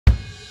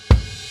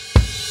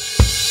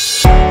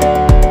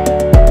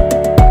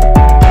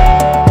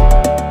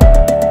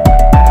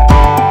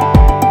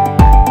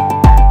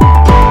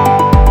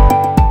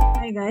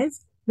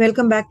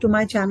Welcome back to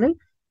my channel.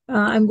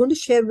 I'm going to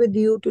share with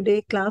you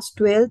today class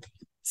 12th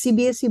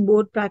CBSE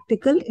board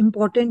practical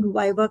important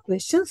Viva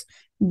questions.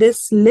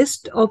 This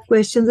list of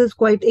questions is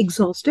quite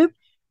exhaustive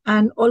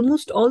and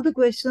almost all the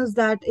questions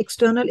that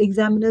external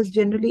examiners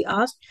generally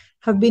ask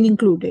have been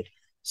included.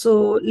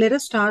 So let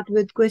us start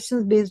with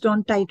questions based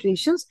on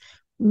titrations.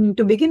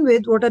 To begin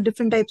with, what are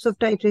different types of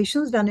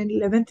titrations done in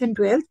 11th and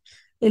 12th?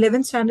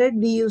 11th standard,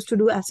 we used to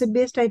do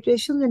acid-based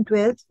titrations. In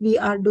 12th, we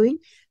are doing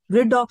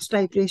redox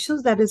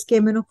titrations, that is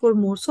KMnO4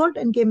 Mohr salt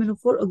and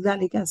KMnO4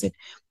 oxalic acid.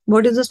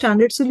 What is the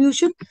standard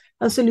solution?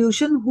 A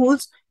solution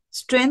whose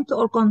strength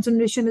or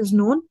concentration is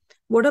known.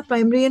 What are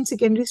primary and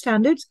secondary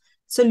standards?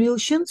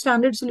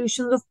 Standard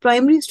solutions of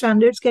primary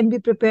standards can be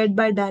prepared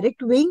by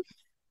direct weighing,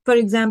 for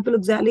example,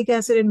 oxalic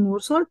acid and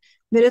Mohr salt,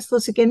 whereas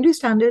for secondary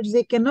standards,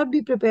 they cannot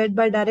be prepared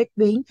by direct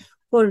weighing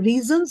for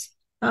reasons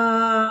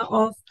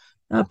of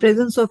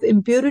presence of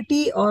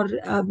impurity or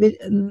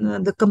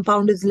the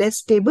compound is less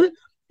stable,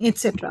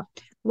 etc.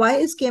 Why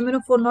is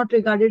KMnO4 not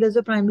regarded as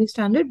a primary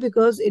standard?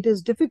 Because it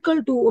is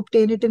difficult to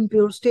obtain it in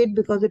pure state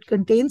because it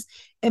contains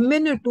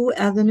MnO2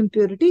 as an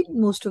impurity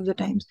most of the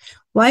times.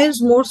 Why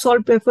is Mohr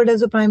salt preferred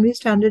as a primary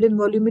standard in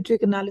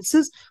volumetric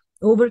analysis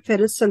over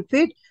ferrous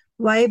sulfate?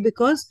 Why?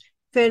 Because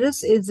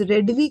ferrous is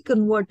readily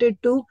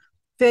converted to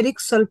ferric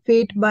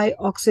sulfate by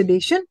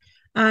oxidation,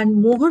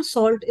 and Mohr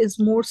salt is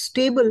more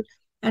stable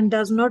and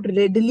does not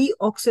readily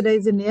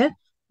oxidize in air,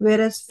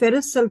 whereas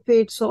ferrous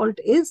sulfate salt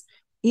is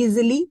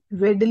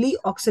readily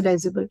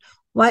oxidizable.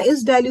 Why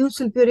is dilute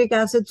sulfuric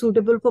acid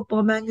suitable for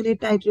permanganate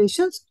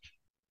titrations?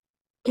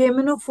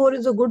 KMnO4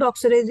 is a good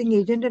oxidizing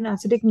agent in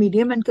acidic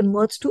medium and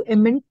converts to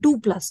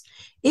Mn2+.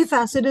 If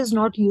acid is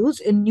not used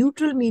in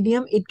neutral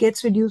medium, it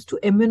gets reduced to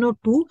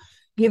MnO2,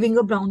 giving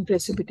a brown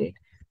precipitate.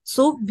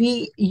 So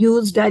we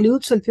use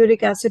dilute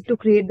sulfuric acid to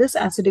create this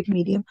acidic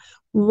medium.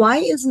 Why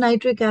is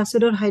nitric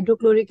acid or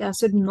hydrochloric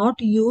acid not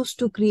used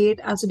to create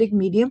acidic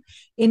medium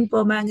in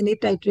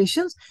permanganate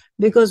titrations?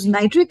 Because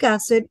nitric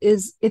acid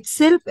is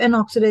itself an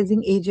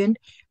oxidizing agent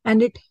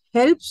and it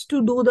helps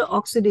to do the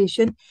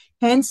oxidation.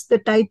 Hence, the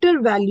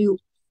titer value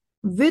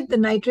with the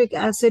nitric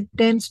acid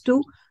tends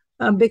to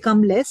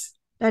become less.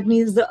 That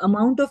means the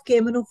amount of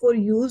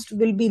KMnO4 used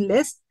will be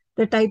less.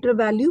 The titer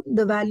value,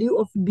 the value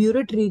of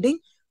burette reading,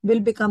 will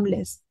become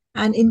less.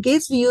 And in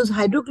case we use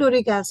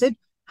hydrochloric acid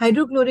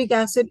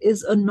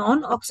is a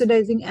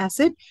non-oxidizing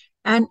acid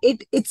and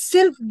it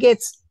itself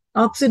gets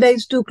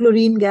oxidized to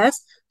chlorine gas.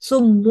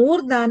 So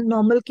more than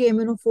normal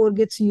KMnO4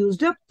 gets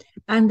used up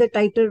and the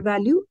titer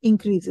value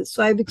increases.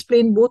 So I've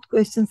explained both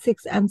questions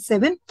 6 and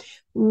 7.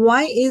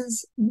 Why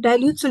is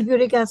dilute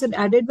sulfuric acid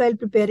added while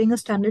preparing a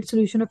standard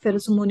solution of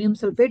ferrous ammonium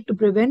sulfate to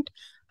prevent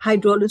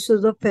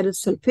hydrolysis of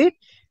ferrous sulfate?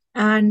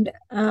 And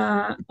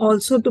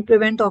also to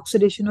prevent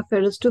oxidation of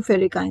ferrous to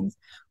ferric ions.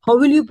 How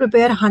will you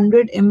prepare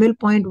 100 ml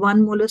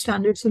 0.1 molar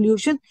standard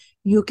solution?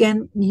 You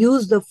can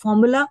use the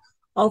formula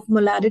of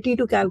molarity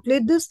to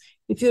calculate this.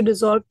 If you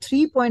dissolve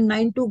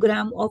 3.92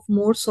 gram of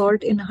Mohr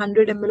salt in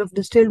 100 ml of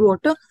distilled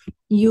water,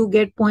 you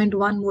get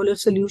 0.1 molar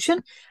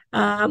solution.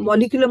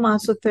 Molecular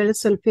mass of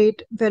ferrous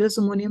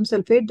ammonium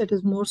sulfate, that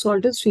is Mohr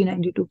salt, is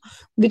 392.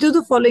 Which of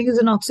the following is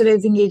an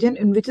oxidizing agent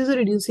and which is a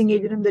reducing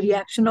agent in the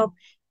reaction of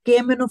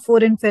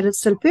KMnO4 and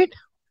ferrous sulfate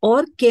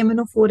or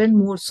KMnO4 and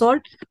Mohr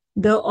salt?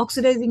 The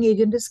oxidizing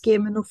agent is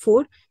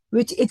KMnO4,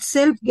 which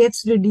itself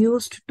gets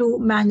reduced to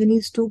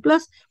manganese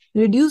 2+.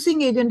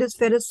 Reducing agent is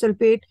ferrous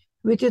sulfate,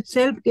 which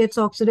itself gets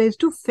oxidized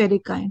to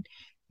ferric ion.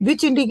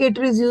 Which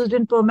indicator is used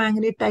in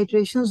permanganate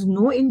titrations?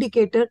 No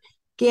indicator.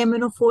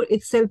 KMnO4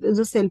 itself is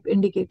a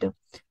self-indicator.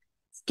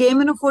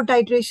 KMnO4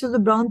 titrations, the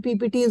brown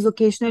PPT is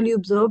occasionally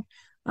observed.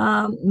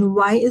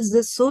 Why is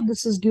this so?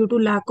 This is due to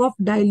lack of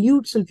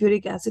dilute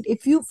sulfuric acid.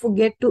 If you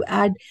forget to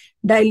add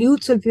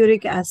dilute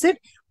sulfuric acid,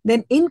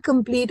 then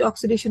incomplete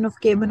oxidation of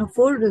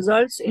KMnO4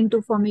 results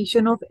into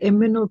formation of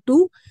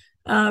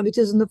MnO2, which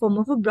is in the form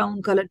of a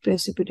brown colored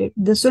precipitate.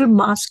 This will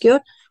mask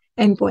your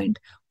endpoint.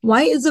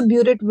 Why is a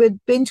burette with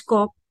pinch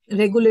cork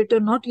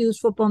regulator not used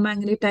for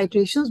permanganate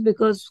titrations?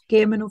 Because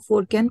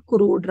KMnO4 can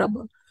corrode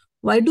rubber.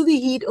 Why do we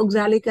heat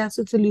oxalic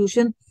acid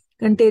solution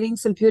containing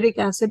sulfuric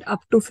acid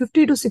up to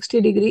 50 to 60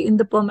 degree in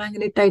the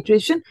permanganate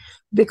titration?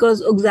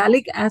 Because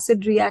oxalic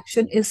acid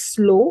reaction is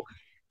slow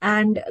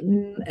and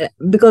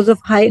because of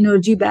high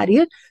energy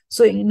barrier.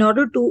 So in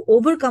order to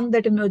overcome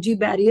that energy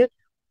barrier,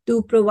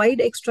 to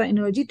provide extra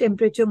energy,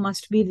 temperature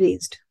must be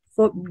raised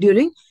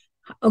during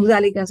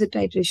oxalic acid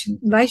titration.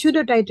 Why should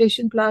a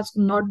titration flask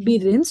not be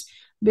rinsed?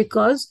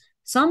 Because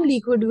some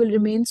liquid will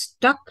remain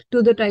stuck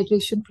to the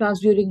titration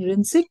flask during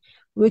rinsing,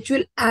 which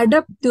will add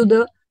up to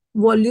the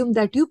volume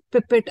that you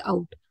pipette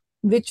out,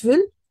 which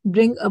will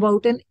bring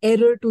about an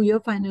error to your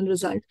final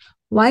result.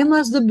 Why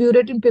must the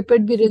burette and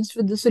pipette be rinsed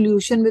with the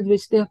solution with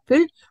which they are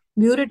filled?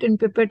 Burette and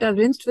pipette are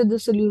rinsed with the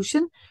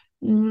solution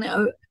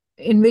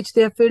in which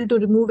they are filled to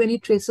remove any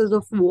traces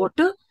of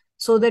water,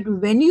 so that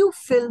when you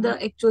fill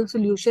the actual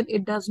solution,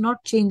 it does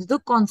not change the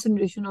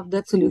concentration of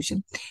that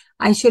solution.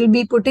 I shall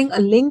be putting a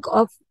link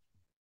of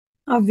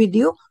a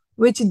video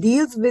which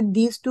deals with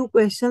these two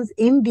questions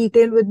in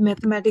detail with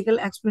mathematical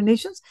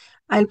explanations.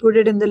 I'll put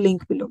it in the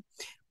link below.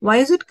 Why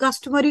is it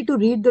customary to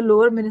read the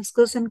lower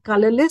meniscus in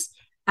colorless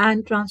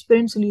and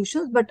transparent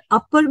solutions, but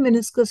upper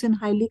meniscus in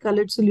highly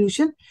colored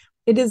solution?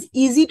 It is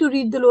easy to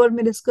read the lower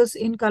meniscus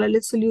in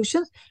colorless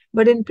solutions,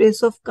 but in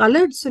place of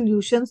colored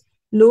solutions,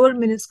 lower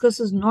meniscus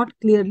is not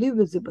clearly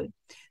visible.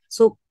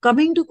 So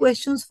coming to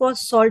questions for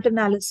salt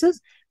analysis,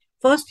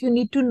 first you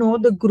need to know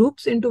the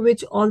groups into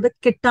which all the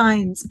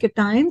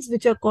cations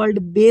which are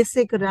called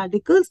basic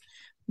radicals.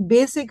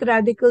 Basic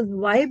radicals,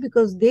 why?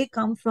 Because they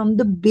come from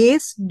the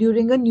base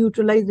during a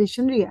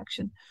neutralization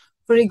reaction.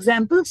 For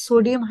example,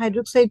 sodium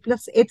hydroxide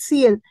plus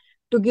HCl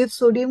to give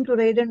sodium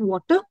chloride and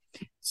water.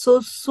 So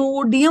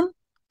sodium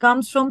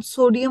comes from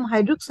sodium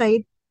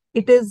hydroxide.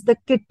 It is the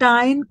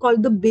cation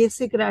called the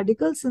basic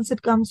radical since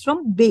it comes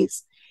from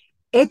base.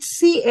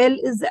 HCl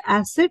is the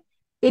acid.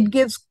 It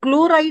gives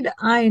chloride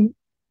ion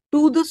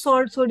to the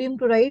salt sodium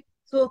chloride.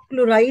 So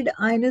chloride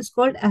ion is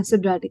called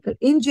acid radical.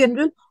 In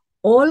general,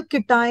 all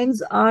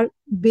cations are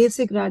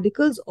basic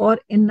radicals, or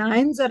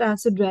anions are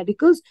acid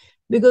radicals,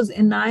 because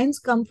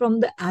anions come from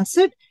the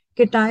acid,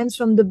 cations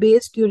from the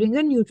base during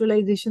a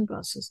neutralization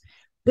process.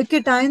 The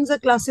cations are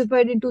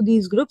classified into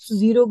these groups: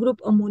 zero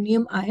group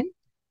ammonium ion,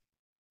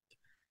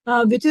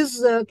 which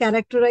is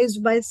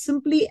characterized by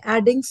simply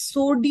adding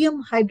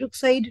sodium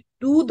hydroxide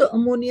to the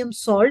ammonium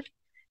salt.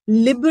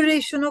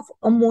 Liberation of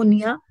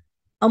ammonia,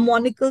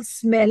 ammonical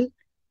smell,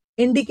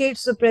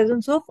 indicates the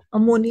presence of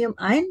ammonium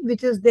ion,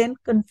 which is then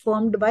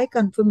confirmed by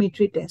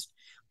confirmatory test.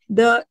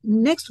 The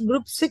next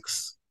group,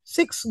 six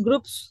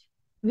groups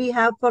we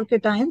have for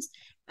cations,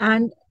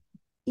 and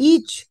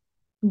each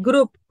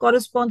group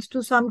corresponds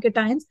to some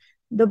cations.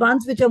 The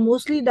ones which are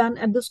mostly done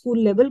at the school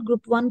level: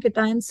 group 1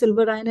 cations,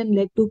 silver ion and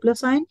lead 2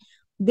 plus ion.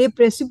 They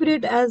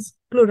precipitate as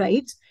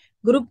chlorides.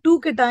 Group 2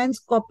 cations,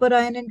 copper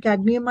ion and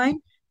cadmium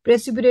ion,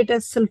 precipitate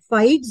as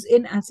sulfides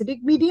in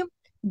acidic medium.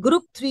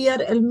 Group 3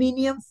 are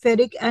aluminium,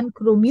 ferric and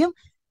chromium.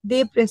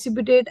 They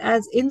precipitate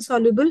as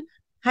insoluble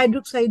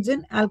hydroxides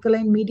in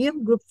alkaline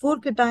medium. Group 4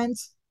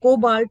 cations,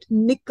 cobalt,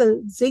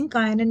 nickel, zinc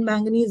ion and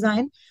manganese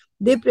ion.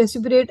 They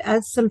precipitate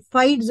as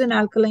sulfides in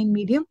alkaline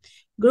medium.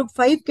 Group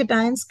 5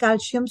 cations,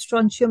 calcium,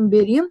 strontium,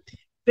 barium,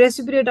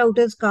 precipitate out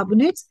as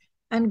carbonates.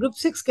 And group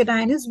 6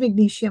 cation is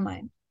magnesium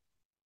ion.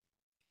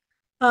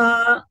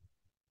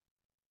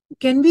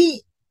 Can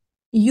we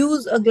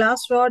use a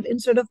glass rod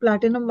instead of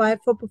platinum wire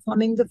for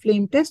performing the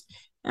flame test?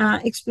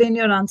 Explain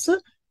your answer.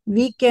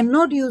 We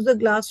cannot use the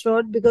glass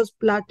rod because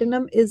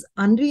platinum is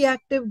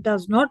unreactive,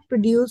 does not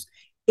produce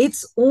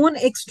its own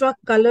extra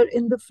color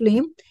in the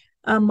flame,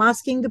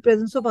 masking the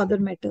presence of other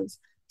metals.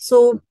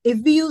 So if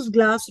we use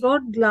glass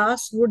rod,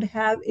 glass would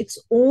have its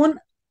own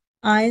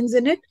ions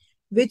in it,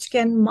 which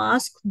can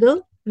mask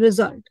the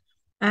result.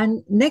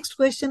 And next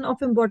question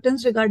of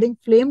importance regarding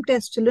flame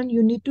test, children,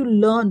 you need to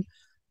learn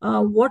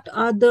what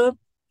are the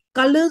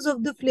colors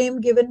of the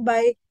flame given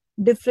by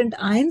different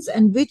ions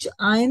and which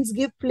ions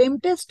give flame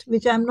test,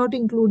 which I'm not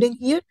including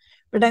here,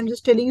 but I'm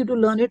just telling you to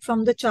learn it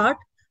from the chart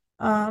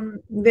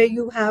where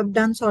you have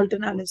done salt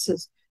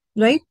analysis,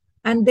 right?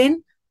 And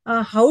then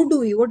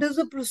what is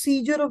the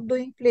procedure of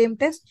doing flame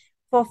test?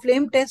 For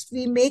flame test,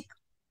 we make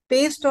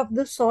paste of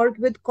the salt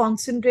with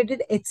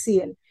concentrated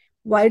HCl.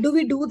 Why do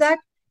we do that?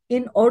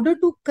 In order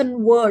to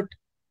convert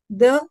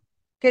the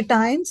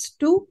cations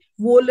to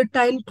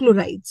volatile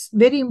chlorides.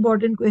 Very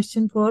important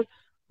question for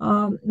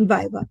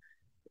Viva.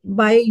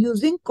 By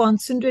using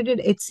concentrated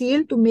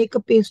HCl to make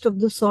a paste of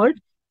the salt,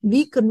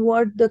 we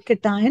convert the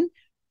cation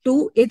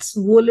to its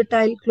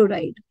volatile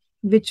chloride,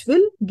 which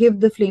will give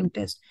the flame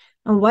test.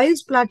 Now, why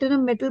is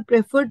platinum metal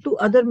preferred to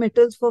other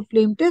metals for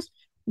flame test?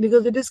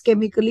 Because it is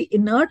chemically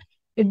inert.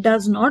 It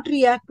does not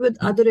react with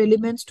other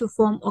elements to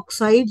form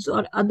oxides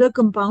or other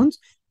compounds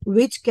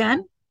which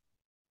can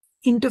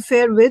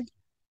interfere with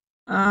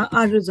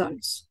our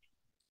results,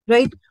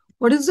 right?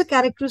 What is the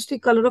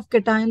characteristic color of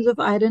cations of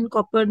iron,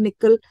 copper,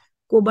 nickel,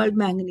 cobalt,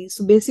 manganese?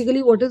 So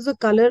basically, what is the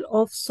color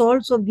of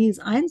salts of these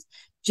ions?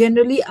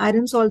 Generally,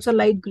 iron salts are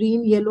light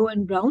green, yellow,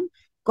 and brown.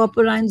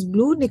 Copper ions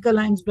blue, nickel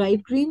ions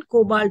bright green,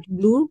 cobalt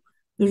blue,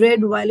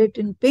 red, violet,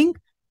 and pink,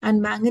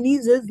 and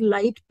manganese is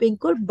light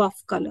pink or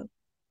buff color.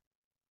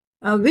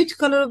 Which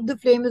color of the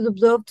flame is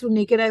observed through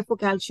naked eye for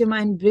calcium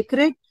ion? Brick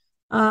red.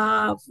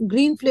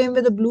 Green flame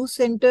with a blue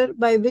center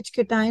by which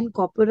cation?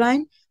 Copper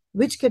ion.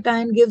 Which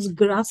cation gives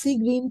grassy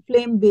green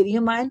flame?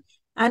 Barium ion.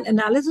 And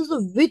analysis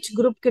of which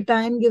group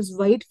cation gives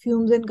white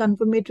fumes in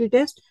confirmatory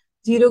test?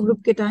 Zero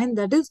group cation,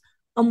 that is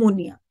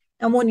ammonium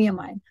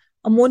ion.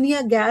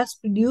 Ammonia gas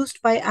produced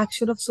by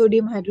action of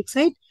sodium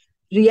hydroxide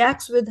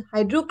reacts with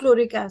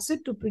hydrochloric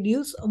acid to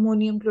produce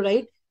ammonium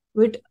chloride,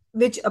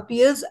 which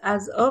appears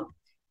as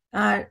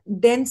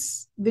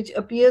dense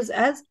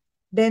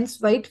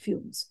white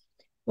fumes.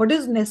 What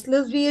is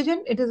Nessler's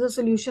reagent? It is a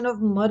solution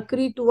of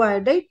mercury 2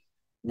 iodide,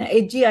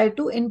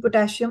 HgI2, in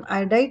potassium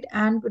iodide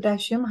and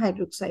potassium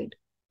hydroxide.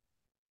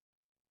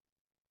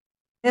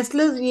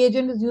 Nessler's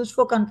reagent is used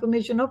for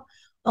conformation of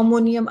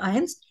ammonium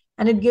ions,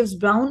 and it gives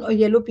brown or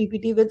yellow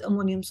PPT with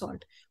ammonium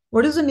salt.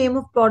 What is the name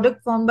of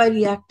product formed by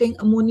reacting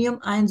ammonium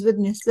ions with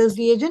Nestle's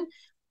reagent?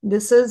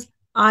 This is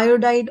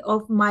iodide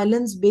of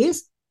Milan's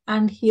base,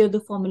 and here the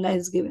formula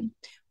is given.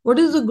 What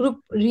is the group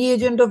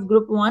reagent of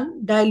group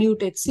 1? Dilute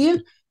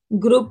HCl.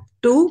 Group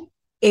 2,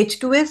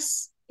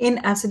 H2S in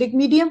acidic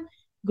medium.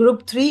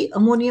 Group 3,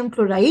 ammonium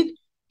chloride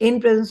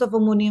in presence of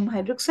ammonium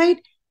hydroxide.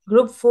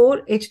 Group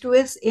 4,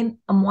 H2S in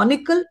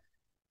ammonical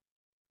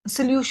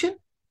solution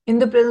in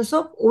the presence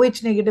of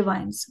OH negative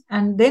ions.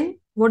 And then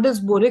what is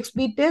borax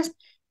bead test?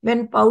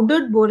 When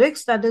powdered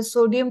borax, that is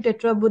sodium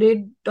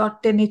tetraborate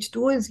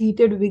 .10H2O, is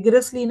heated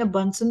vigorously in a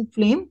Bunsen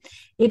flame,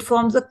 it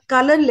forms a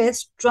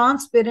colorless,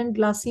 transparent,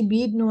 glassy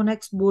bead known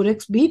as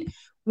borax bead,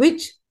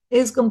 which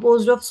is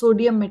composed of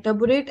sodium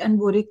metaborate and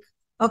boric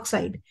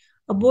oxide.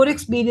 A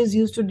borax bead is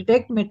used to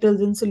detect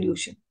metals in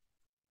solution.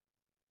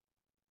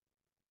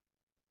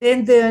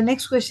 Then the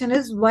next question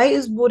is, why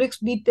is borax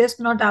bead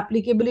test not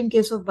applicable in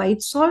case of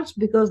white salts?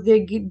 Because they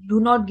do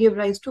not give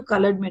rise to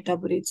colored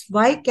metaborates.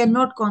 Why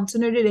cannot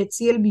concentrated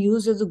HCl be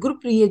used as a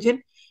group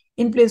reagent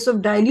in place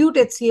of dilute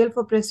HCl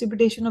for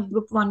precipitation of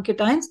group 1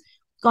 cations?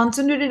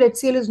 Concentrated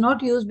HCl is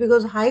not used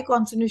because high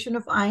concentration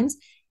of ions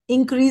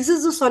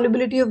increases the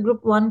solubility of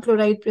group 1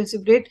 chloride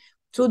precipitate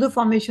through the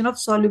formation of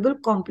soluble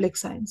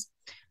complex ions.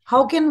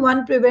 How can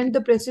one prevent the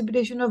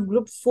precipitation of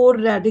group 4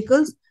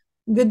 radicals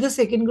with the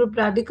second group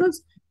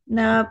radicals?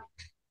 Now,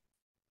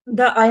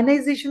 the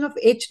ionization of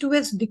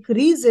H2S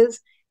decreases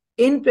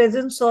in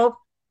presence of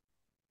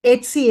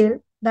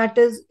HCl, that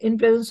is in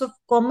presence of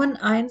common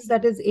ions,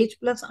 that is H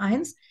plus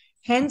ions.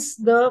 Hence,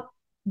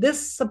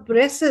 this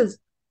suppresses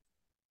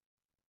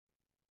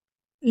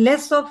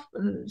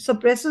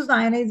the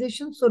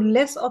ionization, so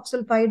less of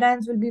sulfide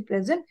ions will be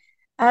present,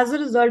 as a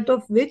result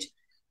of which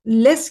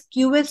less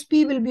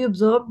QSP will be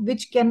observed,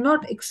 which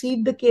cannot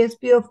exceed the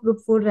KSP of group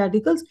 4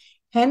 radicals.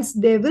 Hence,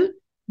 there will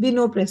be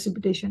no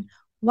precipitation.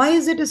 Why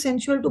is it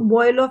essential to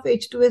boil off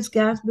H2S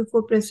gas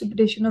before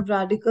precipitation of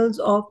radicals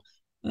of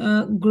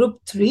group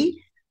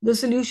 3? The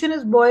solution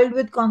is boiled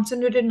with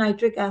concentrated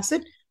nitric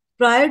acid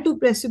prior to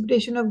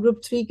precipitation of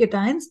group 3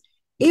 cations.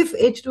 If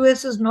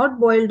H2S is not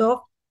boiled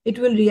off, it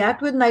will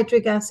react with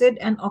nitric acid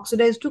and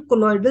oxidize to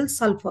colloidal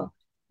sulfur,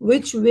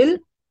 which will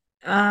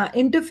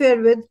interfere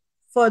with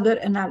further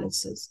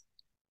analysis.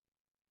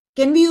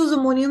 Can we use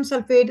ammonium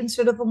sulfate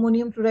instead of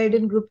ammonium chloride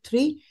in group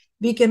 3?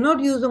 We cannot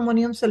use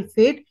ammonium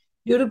sulfate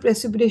due to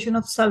precipitation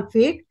of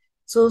sulfate,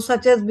 so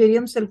such as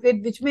barium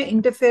sulfate, which may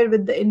interfere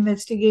with the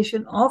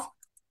investigation of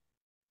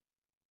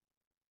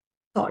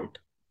salt.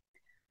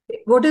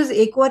 What is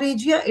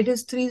aquaregia? It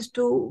is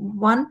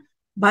 3:1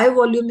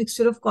 bi-volume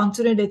mixture of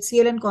concentrated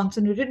HCl and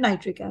concentrated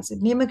nitric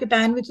acid. Name a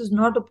cation which is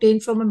not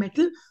obtained from a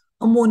metal.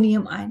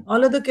 Ammonium ion.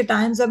 All other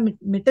cations are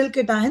metal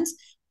cations.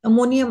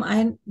 Ammonium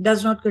ion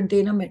does not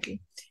contain a metal.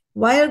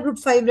 Why are group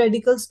 5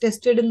 radicals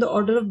tested in the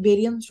order of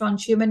barium,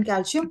 strontium, and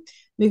calcium?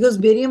 Because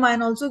barium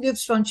ion also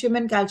gives strontium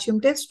and calcium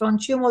test.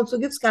 Strontium also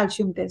gives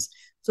calcium test.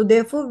 So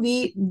therefore,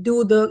 we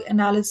do the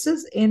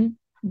analysis in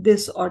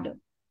this order.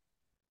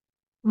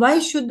 Why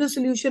should the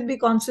solution be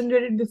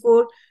concentrated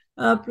before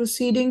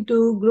proceeding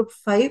to group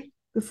 5?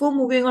 Before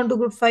moving on to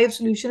group 5,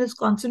 solution is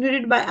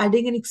concentrated by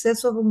adding an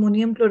excess of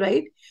ammonium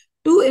chloride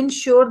to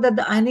ensure that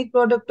the ionic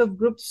product of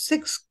group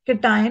 6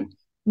 cation,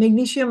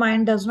 magnesium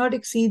ion, does not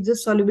exceed the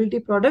solubility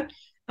product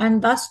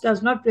and thus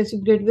does not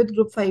precipitate with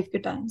group 5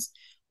 cations.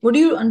 What do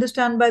you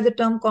understand by the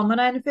term common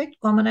ion effect?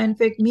 Common ion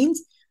effect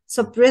means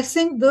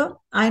suppressing the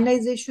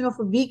ionization of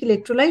a weak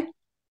electrolyte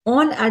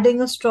on adding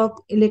a strong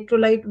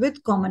electrolyte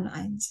with common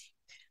ions.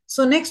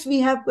 So next we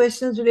have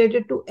questions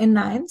related to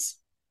anions.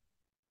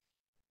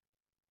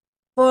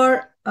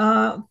 For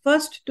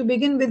first, to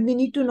begin with, we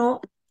need to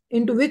know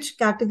into which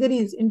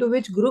categories, into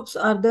which groups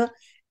are the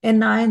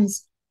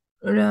anions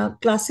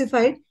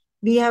classified.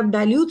 We have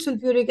dilute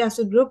sulfuric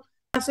acid group,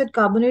 acid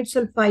carbonate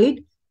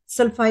sulfide,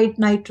 sulfite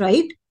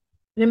nitrite.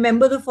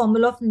 Remember the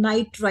formula of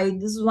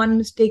nitrite. This is one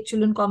mistake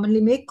children commonly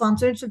make.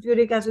 Concentrated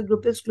sulfuric acid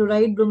group is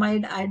chloride,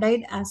 bromide,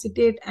 iodide,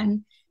 acetate,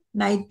 and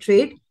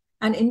nitrate.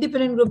 And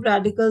independent group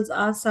radicals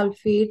are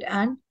sulfate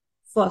and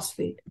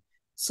phosphate.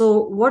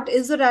 So what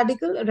is a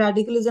radical? A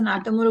radical is an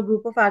atom or a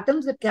group of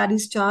atoms that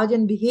carries charge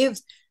and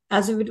behaves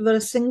as if it were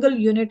a single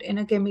unit in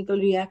a chemical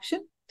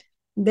reaction.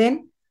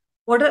 Then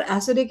what are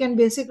acidic and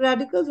basic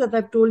radicals? As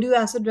I've told you,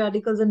 acid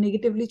radicals are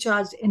negatively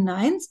charged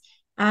anions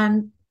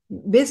and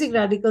basic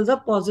radicals are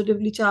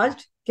positively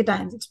charged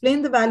cations.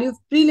 Explain the value of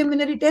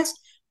preliminary tests.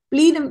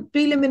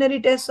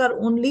 Preliminary tests are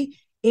only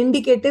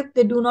indicative.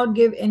 They do not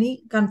give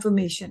any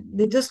confirmation.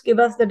 They just give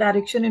us the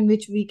direction in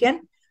which we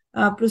can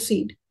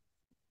proceed.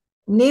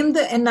 Name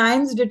the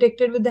anions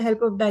detected with the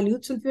help of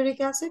dilute sulfuric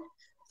acid.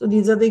 So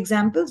these are the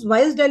examples.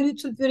 Why is dilute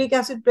sulfuric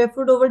acid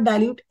preferred over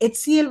dilute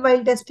HCl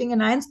while testing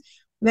anions?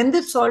 When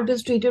the salt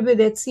is treated with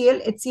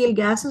HCl, HCl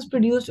gas is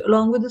produced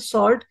along with the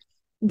salt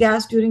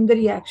gas during the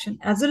reaction.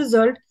 As a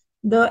result,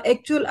 the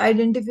actual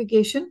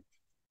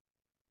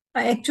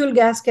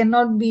gas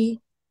cannot be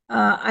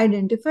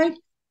identified.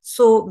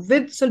 So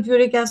with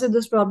sulfuric acid,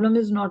 this problem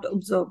is not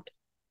observed.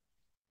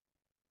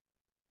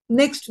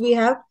 Next, we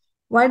have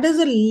Why does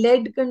a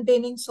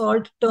lead-containing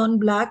salt turn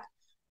black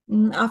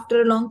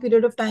after a long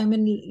period of time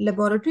in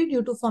laboratory?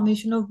 Due to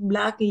formation of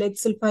black lead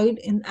sulfide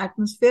in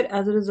atmosphere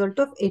as a result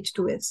of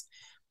H2S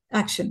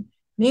action.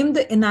 Name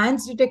the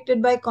anions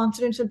detected by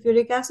concentrated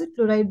sulfuric acid,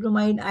 chloride,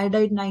 bromide,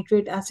 iodide,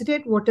 nitrate,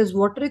 acetate. What is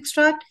water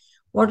extract?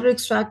 Water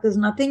extract is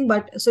nothing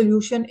but a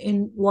solution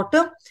in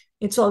water.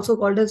 It's also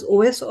called as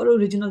OS or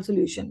original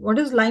solution. What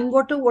is lime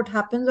water? What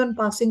happens on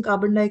passing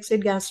carbon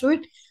dioxide gas through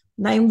it?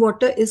 Lime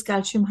water is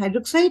calcium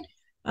hydroxide.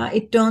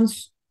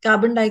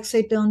 Carbon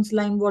dioxide turns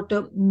lime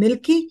water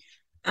milky,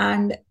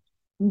 and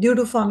due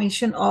to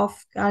formation of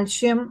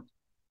calcium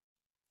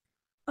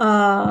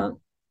carbonate,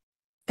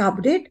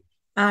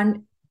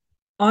 and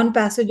on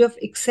passage of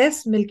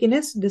excess,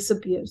 milkiness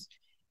disappears.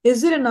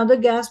 Is there another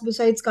gas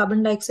besides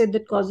carbon dioxide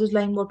that causes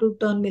lime water to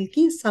turn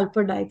milky?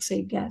 Sulfur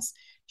dioxide gas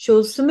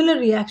shows similar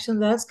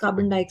reactions as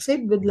carbon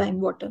dioxide with lime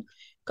water.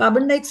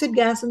 Carbon dioxide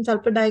gas and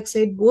sulfur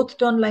dioxide both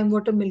turn lime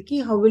water milky.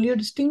 How will you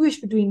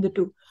distinguish between the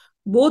two?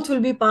 Both will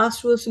be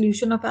passed through a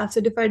solution of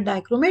acidified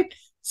dichromate.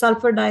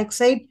 Sulfur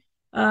dioxide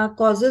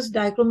causes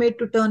dichromate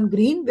to turn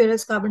green,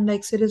 whereas carbon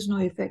dioxide has no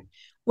effect.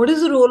 What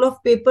is the role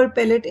of paper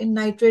pellet in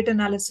nitrate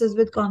analysis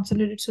with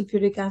concentrated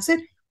sulfuric acid?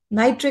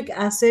 Nitric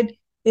acid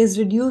is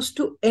reduced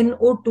to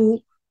NO2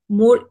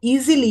 more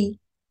easily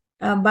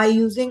by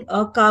using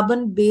a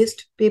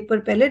carbon-based paper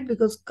pellet,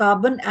 because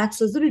carbon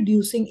acts as a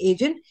reducing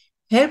agent,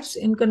 helps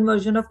in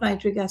conversion of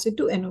nitric acid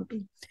to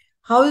NO2.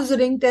 How is the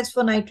ring test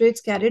for nitrates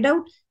carried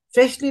out?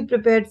 Freshly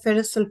prepared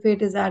ferrous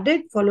sulfate is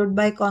added, followed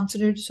by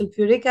concentrated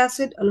sulfuric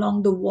acid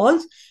along the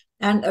walls,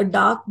 and a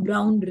dark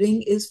brown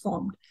ring is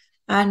formed.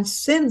 And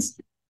since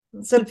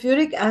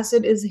sulfuric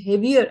acid is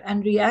heavier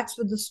and reacts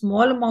with a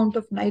small amount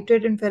of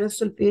nitrate and ferrous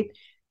sulfate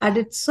at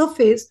its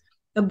surface,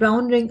 a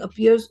brown ring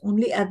appears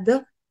only at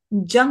the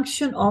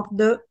junction of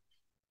the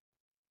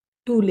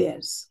two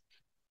layers,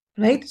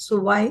 right? So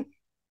why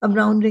a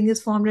brown ring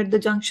is formed at the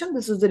junction?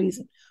 This is the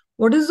reason.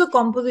 What is the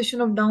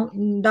composition of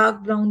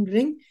dark brown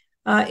ring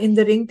in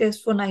the ring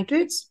test for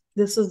nitrates?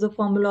 This is the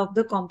formula of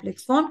the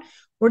complex form.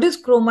 What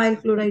is chromyl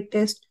chloride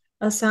test?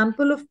 A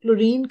sample of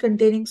chlorine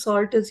containing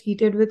salt is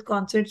heated with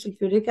concentrated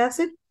sulfuric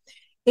acid.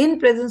 In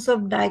presence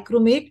of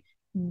dichromate,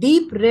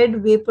 deep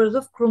red vapors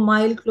of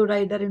chromyl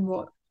chloride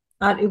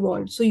are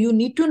evolved. So you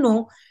need to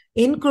know,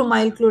 in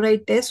chromyl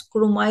chloride test,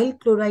 chromyl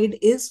chloride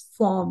is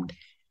formed.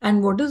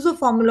 And what is the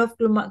formula of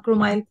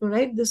chromyl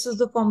chloride? This is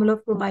the formula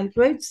of chromyl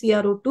chloride,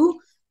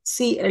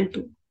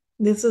 CrO2Cl2.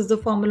 This is the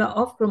formula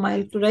of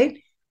chromyl chloride,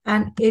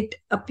 and it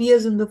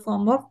appears in the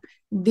form of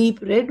deep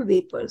red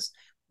vapors.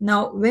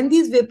 Now, when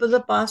these vapors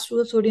are passed through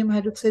a sodium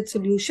hydroxide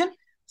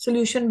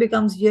solution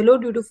becomes yellow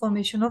due to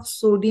formation of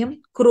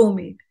sodium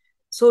chromate.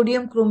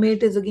 Sodium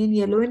chromate is again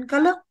yellow in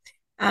color,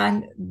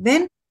 and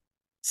when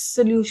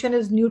solution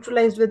is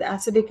neutralized with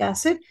acetic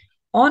acid,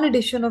 on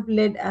addition of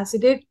lead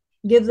acetate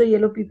gives a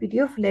yellow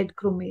PPT of lead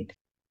chromate.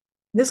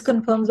 This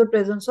confirms the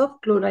presence of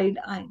chloride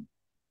ion.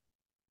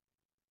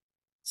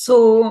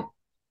 So,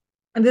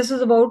 this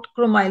is about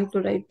chromyl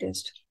chloride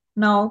test.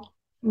 Now,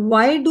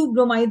 why do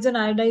bromides and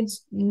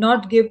iodides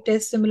not give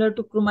tests similar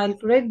to chromyl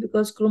chloride?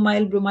 Because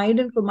chromyl bromide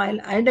and chromyl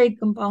iodide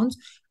compounds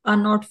are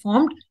not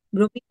formed.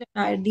 Bromine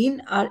and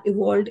iodine are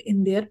evolved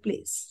in their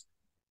place.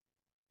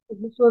 So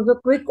this was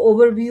a quick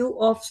overview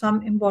of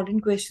some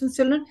important questions,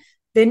 children.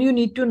 Then you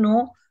need to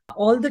know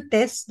all the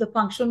tests, the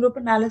functional group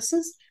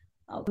analysis.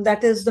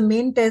 That is the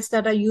main tests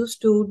that are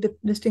used to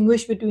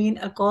distinguish between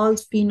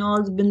alcohols,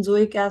 phenols,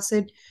 benzoic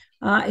acid,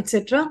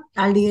 etc.,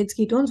 aldehydes,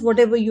 ketones.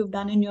 Whatever you've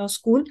done in your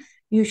school,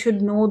 you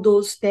should know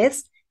those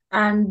tests.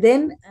 And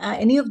then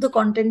any of the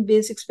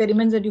content-based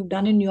experiments that you've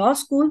done in your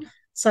school,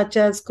 such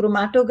as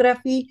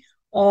chromatography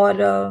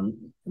or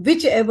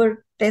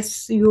whichever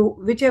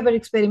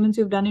experiments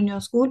you've done in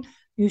your school,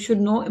 you should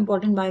know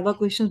important Viva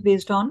questions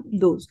based on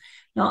those.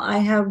 Now, I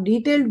have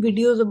detailed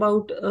videos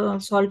about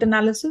salt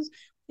analysis,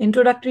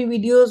 introductory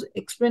videos,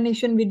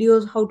 explanation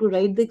videos, how to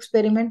write the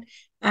experiment,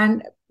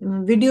 and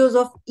videos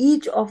of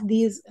each of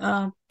these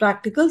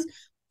practicals.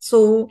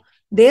 So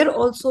there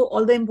also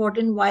all the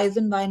important whys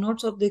and why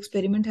nots of the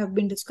experiment have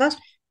been discussed.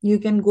 You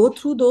can go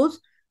through those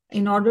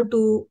in order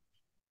to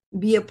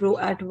be a pro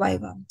at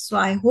Viva. So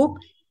I hope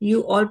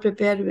you all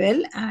prepare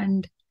well,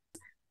 and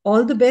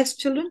all the best,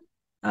 children.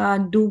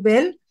 Do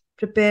well,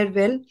 prepare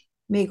well.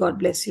 May God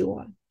bless you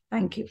all.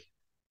 Thank you.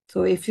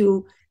 So if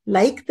you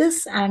like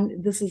this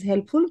and this is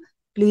helpful,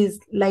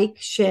 please like,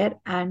 share,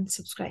 and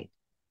subscribe.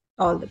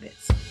 All the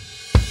best.